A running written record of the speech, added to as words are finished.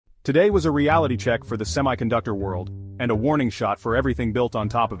Today was a reality check for the semiconductor world, and a warning shot for everything built on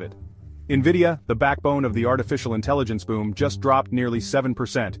top of it. Nvidia, the backbone of the artificial intelligence boom, just dropped nearly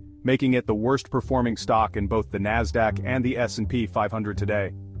 7%, making it the worst-performing stock in both the Nasdaq and the S&P 500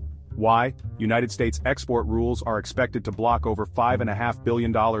 today. Why? United States export rules are expected to block over $5.5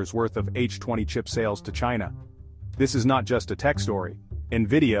 billion worth of H20 chip sales to China. This is not just a tech story.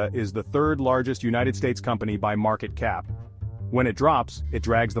 Nvidia is the third largest United States company by market cap. When it drops, it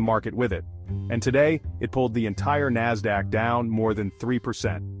drags the market with it. And today, it pulled the entire Nasdaq down more than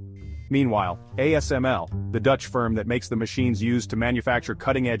 3%. Meanwhile, ASML, the Dutch firm that makes the machines used to manufacture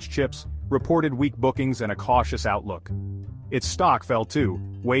cutting-edge chips, reported weak bookings and a cautious outlook. Its stock fell too,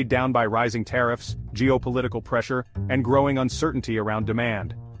 weighed down by rising tariffs, geopolitical pressure, and growing uncertainty around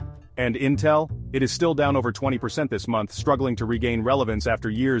demand. And Intel? It is still down over 20% this month, struggling to regain relevance after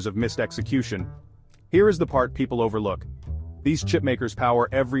years of missed execution. Here is the part people overlook. These chipmakers power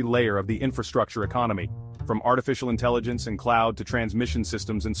every layer of the infrastructure economy, from artificial intelligence and cloud to transmission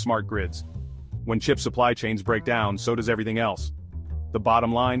systems and smart grids. When chip supply chains break down, so does everything else. The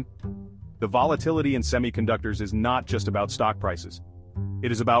bottom line? The volatility in semiconductors is not just about stock prices.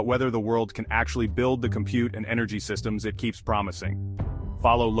 It is about whether the world can actually build the compute and energy systems it keeps promising.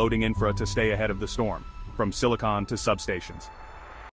 Follow Loading Infra to stay ahead of the storm, from silicon to substations.